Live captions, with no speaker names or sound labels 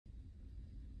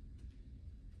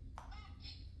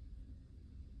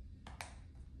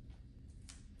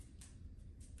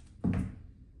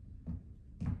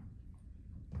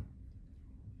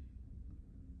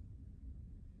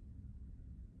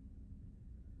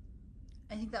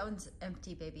think that one's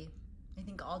empty, baby. I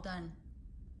think all done.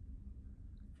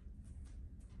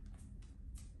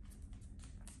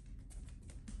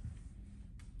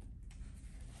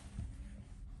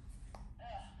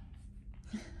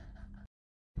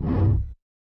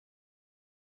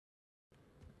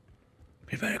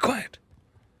 Be very quiet.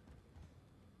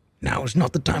 Now is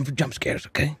not the time for jump scares,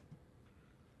 okay?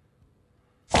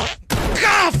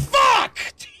 Ah, fuck!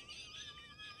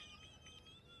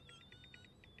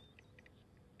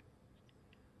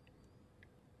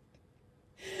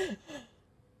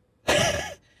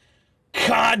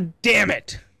 God damn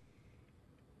it!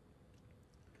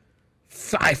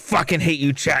 I fucking hate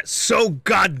you, chat, so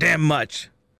goddamn much.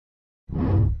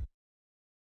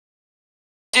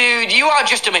 Dude, you are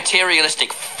just a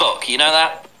materialistic fuck, you know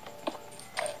that?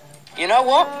 You know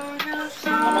what?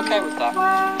 I'm okay with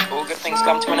that. All good things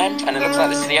come to an end, and it looks like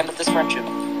this is the end of this friendship.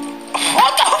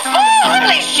 What the fuck?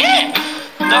 Holy shit!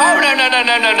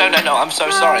 No, I'm so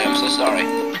sorry, I'm so sorry.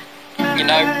 You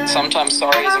know, sometimes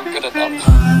sorry isn't good enough.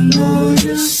 I know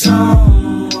you're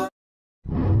so...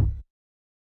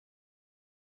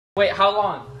 Wait, how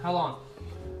long? How long?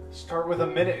 Start with a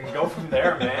minute and go from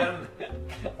there, man.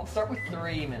 I'll start with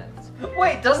 3 minutes.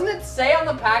 Wait, doesn't it say on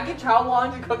the package how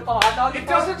long to cook the hot dog? It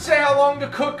doesn't say how long to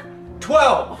cook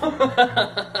 12.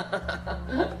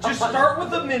 Just start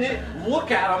with a minute,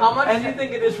 look at them. How much do you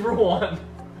think it is for one?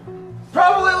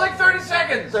 Probably like 30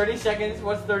 seconds. 30 seconds?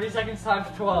 What's 30 seconds times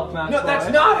 12, man? No, that's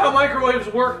not how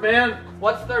microwaves work, man.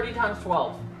 What's 30 times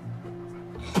 12?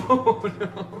 Oh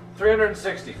no.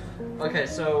 360. Okay,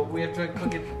 so we have to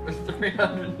cook it for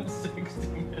 360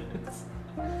 minutes.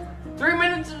 3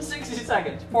 minutes and 60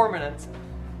 seconds. 4 minutes.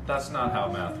 That's not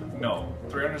how math. No,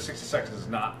 360 seconds is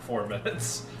not 4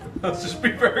 minutes. Let's just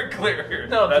be very clear here.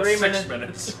 No, that's 3 6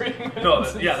 minutes. 3 minutes. No,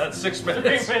 that's 6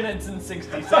 minutes. 3 minutes and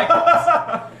 60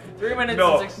 seconds. 3 minutes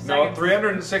and 60 seconds. No,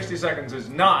 360 seconds is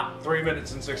not 3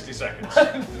 minutes and 60 seconds.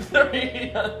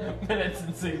 3 minutes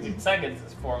and 60 seconds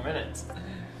is 4 minutes.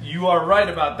 You are right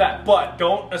about that, but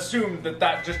don't assume that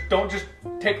don't just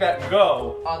take that and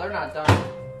go. Oh, they're not done.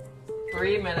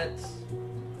 3 minutes,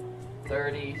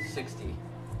 30, 60.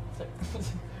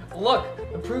 Look,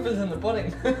 the proof is in the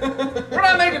pudding. We're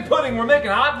not making pudding, we're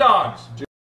making hot dogs.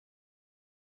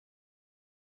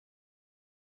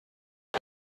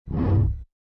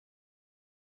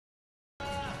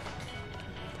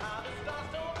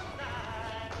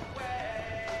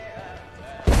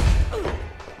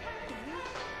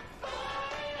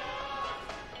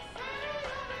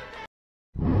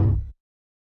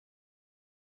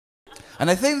 And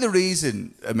I think the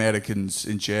reason Americans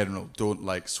in general don't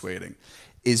like swearing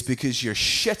is because you're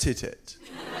shit at it.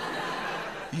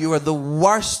 You are the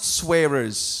worst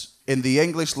swearers in the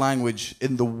English language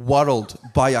in the world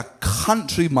by a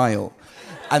country mile.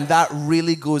 And that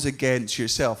really goes against your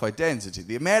self-identity.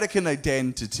 The American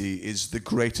identity is the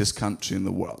greatest country in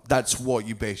the world. That's what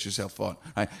you base yourself on.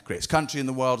 Right? Greatest country in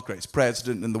the world, greatest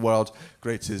president in the world,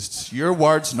 greatest, your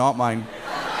words, not mine.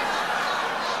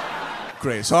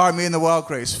 Greatest army in the world,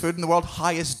 greatest food in the world,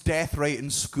 highest death rate in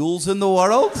schools in the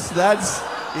world. That's,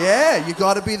 yeah, you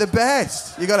gotta be the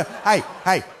best. You gotta, hey.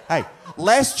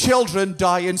 Less children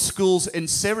die in schools in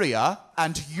Syria,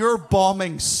 and you're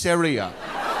bombing Syria.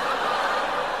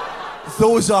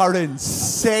 Those are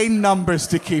insane numbers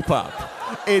to keep up.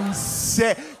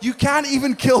 Insane. You can't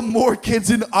even kill more kids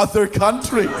in other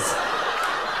countries.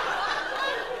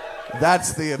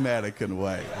 That's the American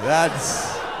way.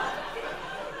 That's...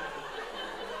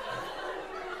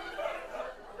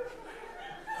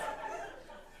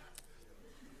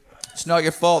 It's not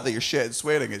your fault that you're shit at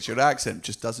swearing, it's your accent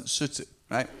just doesn't suit it,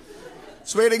 right?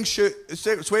 Swearing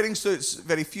suits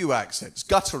very few accents.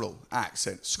 Guttural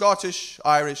accents. Scottish,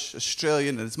 Irish,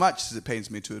 Australian, and as much as it pains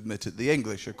me to admit it, the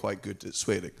English are quite good at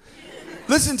swearing.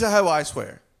 Listen to how I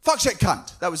swear. Fuck, shit,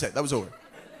 cunt. That was it, that was over.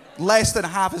 Less than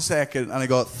half a second and I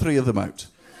got 3 of them out.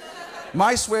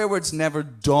 My swear words never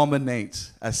dominate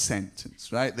a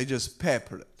sentence, right? They just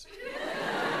pepper it.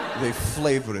 They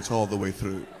flavour it all the way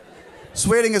through.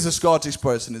 Swearing as a Scottish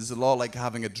person is a lot like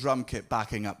having a drum kit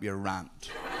backing up your rant.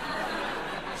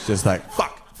 It's just like,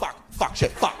 fuck,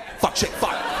 shit, fuck, shit,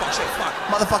 fuck,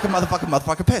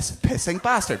 motherfucker, piss, pissing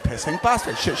bastard,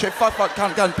 shit, fuck,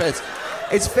 cunt, piss.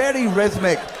 It's very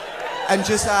rhythmic and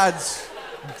just adds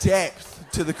depth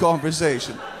to the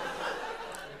conversation.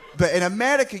 But in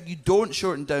America, you don't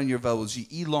shorten down your vowels, you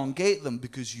elongate them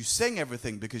because you sing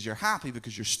everything because you're happy,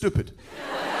 because you're stupid.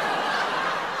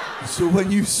 So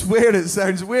when you swear it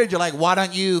sounds weird, you're like, why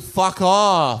don't you fuck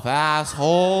off,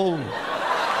 asshole?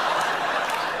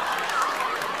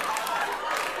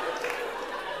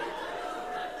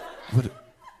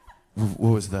 What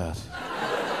was that?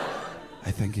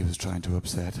 I think he was trying to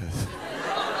upset us.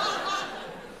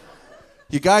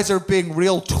 You guys are being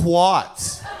real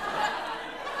twats.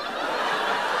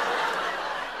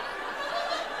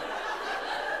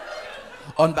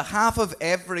 On behalf of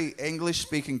every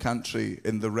English-speaking country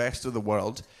in the rest of the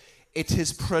world, it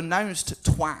is pronounced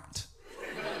twat.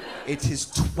 It is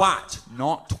twat,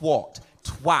 not twat.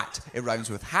 Twat. It rhymes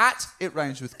with hat, it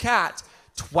rhymes with cat.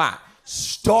 Twat.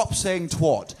 Stop saying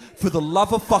twat. For the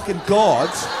love of fucking God,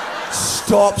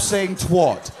 stop saying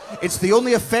twat. It's the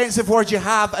only offensive word you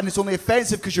have, and it's only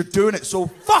offensive because you're doing it so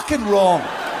fucking wrong.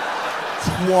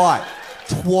 Twat.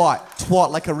 Twat. Twat.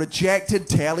 Like a rejected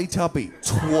Teletubby.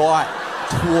 Twat.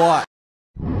 Twat.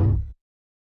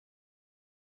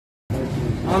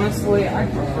 Honestly, I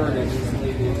prefer to just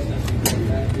leave it.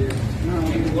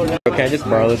 Okay, I just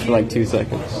borrow this for like 2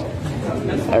 seconds.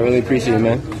 I really appreciate it,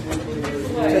 man.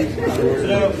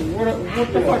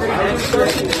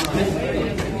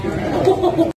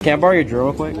 Can I borrow your drill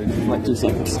real quick? Like 2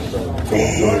 seconds.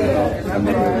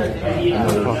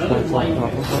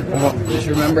 Just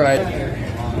remember,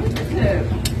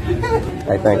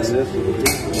 Alright, thanks.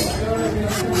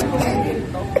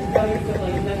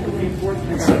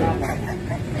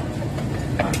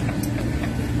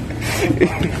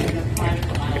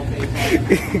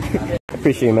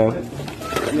 Appreciate it, man.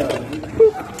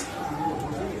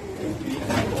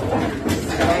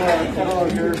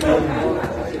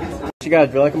 You got a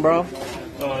drill I can borrow?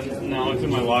 No, it's in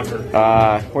my locker.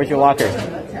 Where's your locker?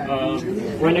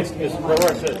 Right next to me. Right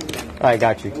where I sit. Alright,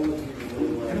 got you.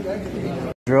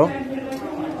 Drill?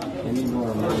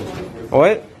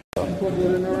 What? I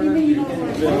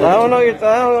don't know what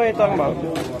you're talking about.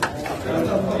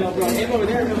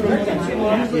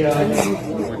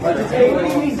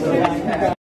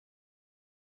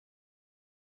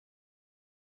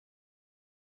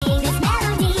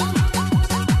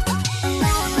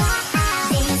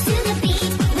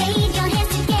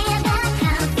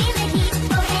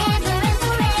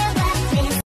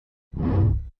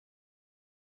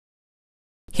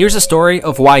 Here's a story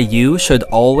of why you should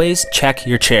always check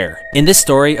your chair. In this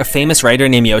story, a famous writer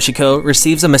named Yoshiko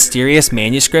receives a mysterious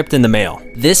manuscript in the mail.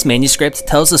 This manuscript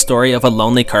tells the story of a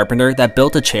lonely carpenter that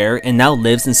built a chair and now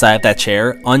lives inside that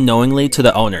chair unknowingly to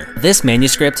the owner. This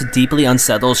manuscript deeply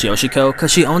unsettles Yoshiko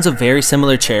because she owns a very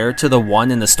similar chair to the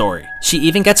one in the story. She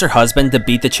even gets her husband to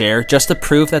beat the chair just to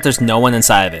prove that there's no one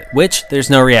inside of it, which there's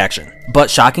no reaction. But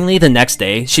shockingly, the next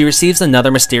day, she receives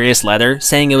another mysterious letter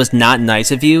saying it was not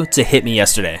nice of you to hit me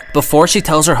yesterday. Before she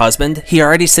tells her husband, he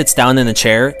already sits down in the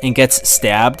chair and gets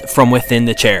stabbed from within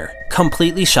the chair.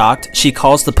 Completely shocked, she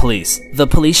calls the police. The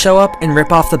police show up and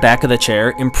rip off the back of the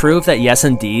chair and prove that yes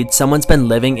indeed, someone's been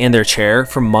living in their chair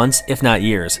for months if not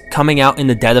years, coming out in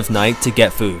the dead of night to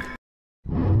get food.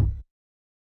 Can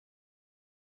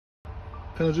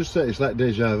I just say, it's like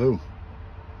deja vu.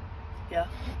 Yeah.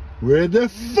 Where the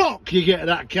fuck you get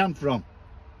that can from?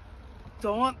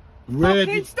 Don't Where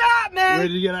fucking start, man! Where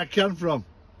did you get that can from?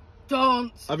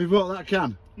 Don't. Have you bought that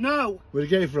can? No. Where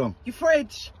did you get it from? Your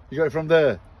fridge. You got it from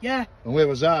there? Yeah. And where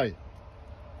was I?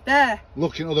 There.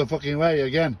 Looking other fucking way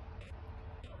again.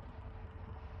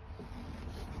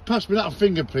 Pass me that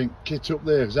fingerprint kit up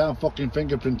there, because I'm fucking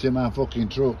fingerprinting my fucking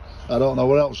truck. I don't know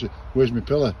what else. Where's my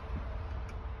pillar?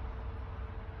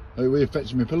 Where are you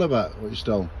fetching my pillar back? What you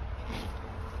stole?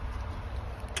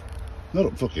 Not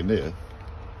up fucking there.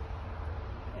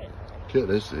 Look at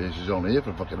this, she's only here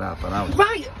for fucking half an hour.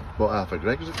 Right. Bought half a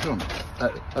Greg's a cunt.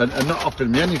 And not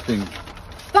offering me anything.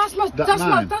 That's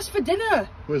for dinner.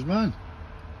 Where's mine?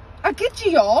 I'll get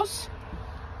you yours.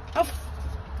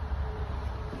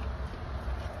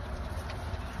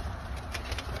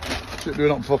 Sit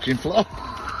doing on fucking floor.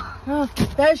 Oh,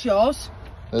 there's yours.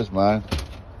 There's mine.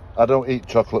 I don't eat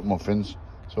chocolate muffins,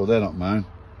 so they're not mine.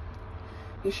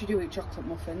 Yes, you do eat chocolate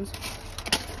muffins.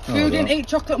 No, If you didn't eat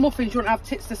chocolate muffins, you wouldn't have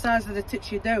tits the size of the tits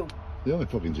you do. You're only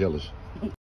fucking jealous.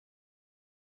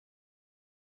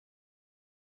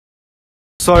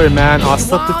 Sorry man, I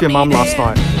slept with your mum last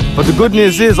night. But the good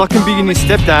news is I can be your new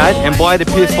stepdad and buy the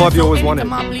PS5 you always wanted.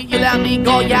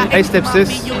 Hey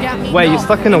stepsis, wait, you're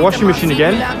stuck in the washing machine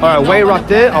again? Alright, wait right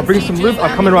there, I'll bring some lube,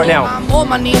 I'm coming right now. I'm on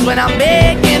my knees when I'm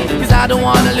begging, cause I don't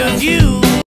wanna lose you.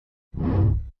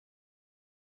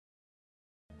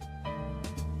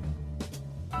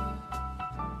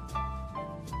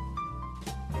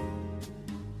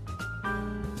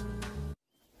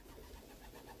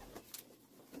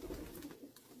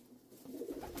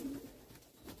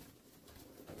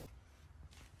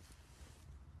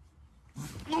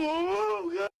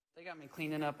 They got me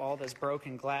cleaning up all this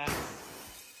broken glass.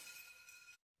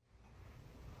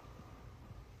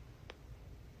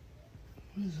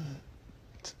 What is that?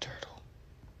 It's a turtle.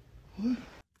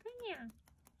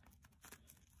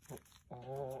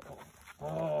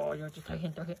 Oh, you're just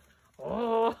taking.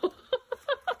 Oh.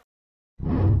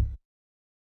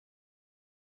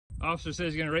 Officer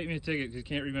says he's gonna write me a ticket because he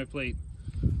can't read my plate.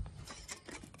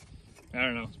 I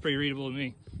don't know. It's pretty readable to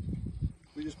me.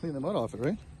 We just cleaned the mud off it,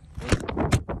 right?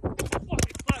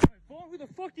 Who the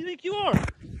fuck do you think you are?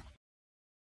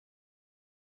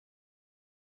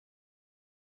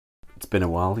 It's been a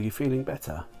while. Are you feeling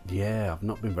better? Yeah, I've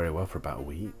not been very well for about a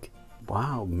week.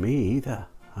 Wow, me either.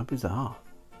 How bizarre.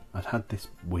 I'd had this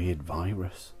weird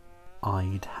virus.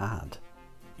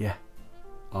 Yeah,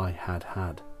 I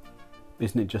had.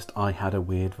 Isn't it just I had a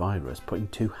weird virus? Putting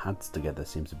two hads together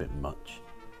seems a bit much.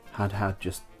 Had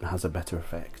just has a better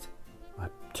effect. I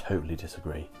totally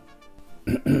disagree.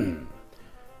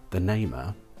 The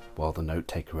namer, while the note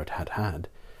taker had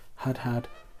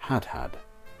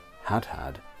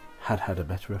a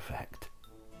better effect.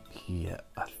 Yeah,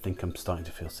 I think I'm starting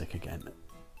to feel sick again.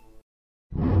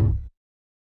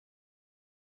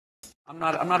 I'm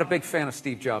not a big fan of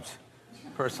Steve Jobs,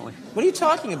 personally. What are you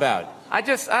talking about? I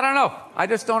don't know. I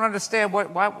just don't understand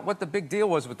what the big deal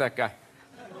was with that guy.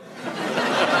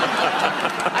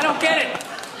 I don't get it.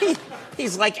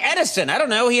 He's like Edison. I don't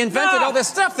know. He invented all this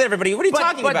stuff that everybody. What are you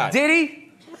talking about? Did he?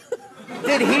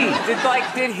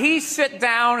 Did he sit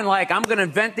down and like, I'm going to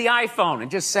invent the iPhone, and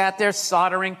just sat there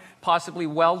soldering, possibly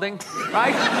welding,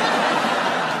 right?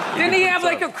 Didn't he have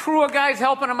like a crew of guys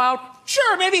helping him out?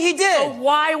 Sure, maybe he did. So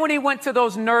why, when he went to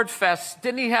those nerd fests,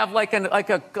 didn't he have like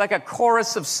a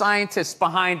chorus of scientists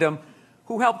behind him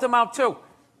who helped him out too?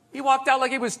 He walked out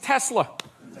like he was Tesla.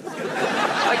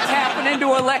 Like tapping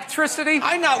into electricity.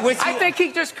 I'm not with you. I think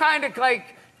he just kind of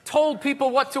like told people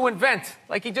what to invent.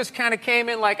 Like he just kind of came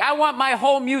in like, I want my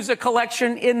whole music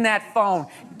collection in that phone.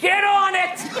 Get on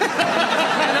it!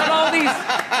 And then all these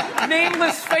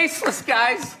nameless, faceless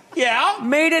guys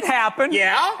made it happen.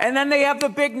 Yeah. And then they have the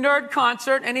big nerd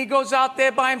concert and he goes out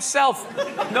there by himself.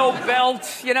 No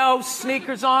belt, you know,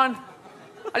 sneakers on.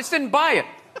 I just didn't buy it.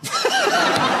 It's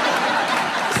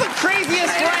the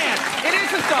craziest rant. It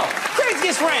isn't though.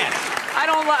 Craziest rant. I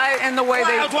don't like, and the way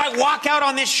Do I walk out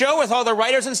on this show with all the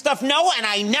writers and stuff? No, and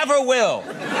I never will. All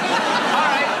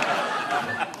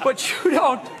right. But you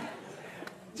don't.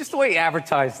 Just the way he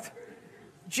advertised.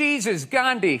 Jesus,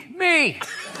 Gandhi, me.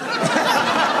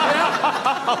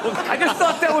 I just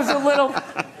thought that was a little.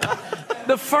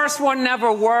 The first one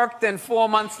never worked, and 4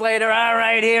 months later, all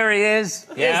right, here he is.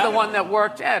 Yeah. Here's the one that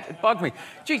worked. Yeah, it bugged me.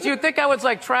 Geez, you'd think I was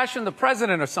like trashing the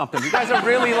president or something. You guys are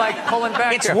really like pulling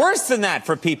back. It's here. worse than that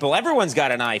for people. Everyone's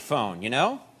got an iPhone, you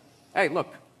know? Hey,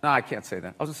 look. No, I can't say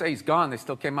that. I was going to say he's gone. They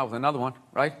still came out with another one,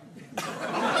 right? That's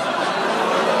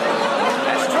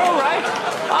true, right?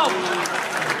 Oh,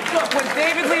 look, when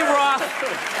David Lee Roth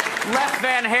left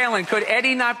Van Halen, could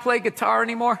Eddie not play guitar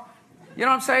anymore? You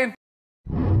know what I'm saying?